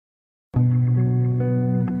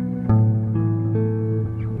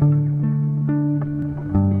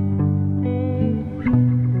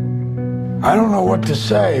I don't know what to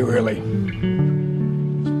say, really.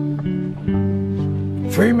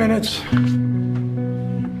 3 minutes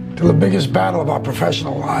to the biggest battle of our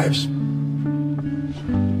professional lives.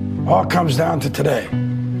 All comes down to today.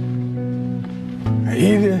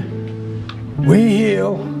 Either we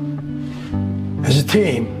heal as a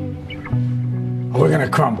team, or we're going to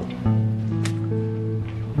crumble.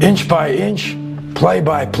 Inch by inch, play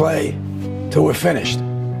by play, till we're finished.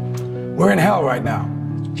 We're in hell right now,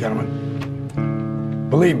 gentlemen.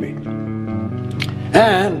 Believe me.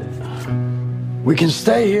 And we can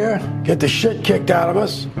stay here, get the shit kicked out of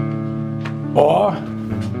us, or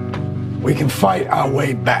we can fight our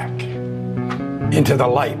way back into the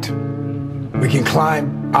light. We can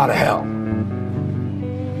climb out of hell.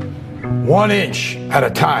 1 inch at a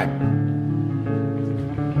time.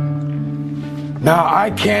 Now,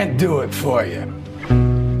 I can't do it for you.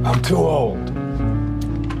 I'm too old.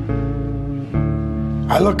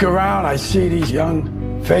 I look around, I see these young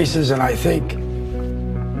faces, and I think,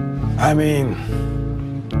 I mean,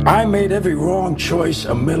 I made every wrong choice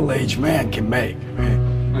a middle-aged man can make.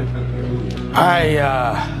 I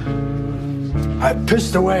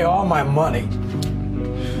pissed away all my money,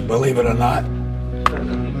 believe it or not.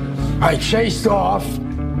 I chased off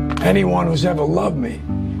anyone who's ever loved me.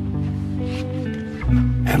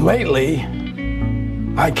 And lately,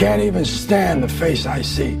 I can't even stand the face I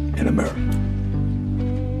see in the mirror.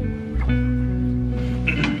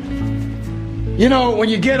 You know, when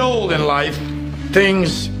you get old in life,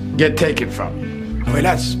 things get taken from you. I mean,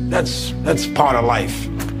 that's part of life.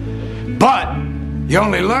 But you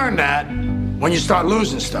only learn that when you start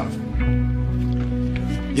losing stuff.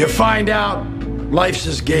 You find out life's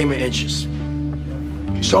this game of inches.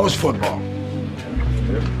 So is football.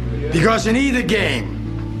 Because in either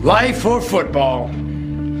game, life or football,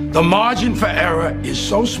 the margin for error is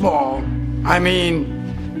so small. I mean,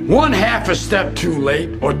 1/2 a step too late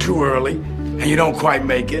or too early, and you don't quite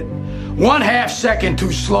make it. 1/2 second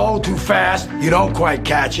too slow, too fast, you don't quite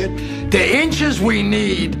catch it. The inches we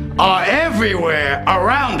need are everywhere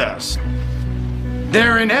around us.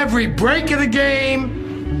 They're in every break of the game,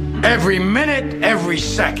 every minute, every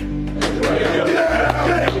second.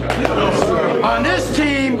 On this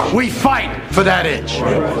team, we fight for that inch.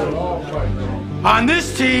 On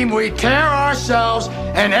this team, we tear ourselves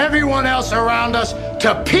and everyone else around us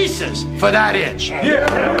to pieces for that inch.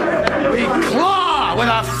 We claw with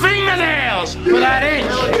our fingernails for that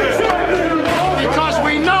inch. Because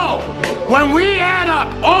we know when we add up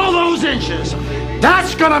all those inches,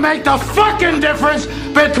 that's gonna make the fucking difference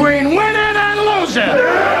between winning and losing.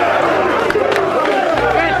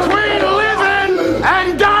 Between living and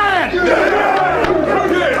dying.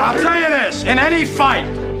 I'll tell you this, in any fight,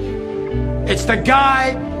 it's the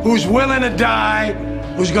guy who's willing to die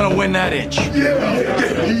who's gonna win that inch.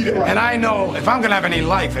 And I know if I'm gonna have any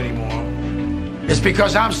life anymore, it's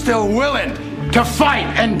because I'm still willing to fight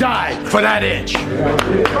and die for that inch.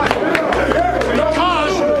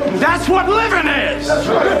 Because that's what living is.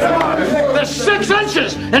 The 6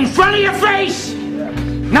 inches in front of your face.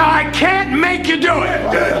 Now, I can't make you do it.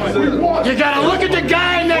 You gotta look at the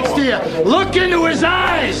guy next to you. Look into his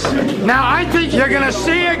eyes. Now, I think you're gonna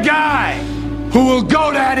see a guy who will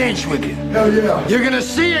go that inch with you. You're gonna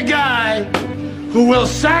see a guy who will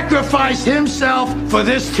sacrifice himself for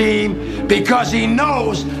this team because he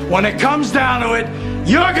knows when it comes down to it,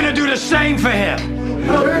 you're gonna do the same for him.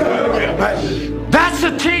 That's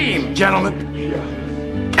a team, gentlemen.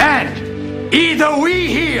 And either we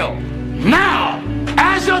heal now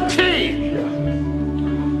as a team,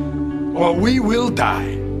 or we will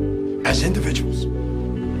die as individuals.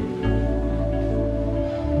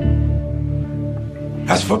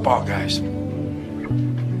 That's football, guys.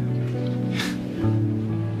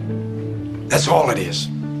 That's all it is.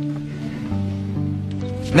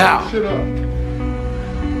 Now,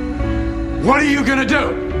 what are you gonna do?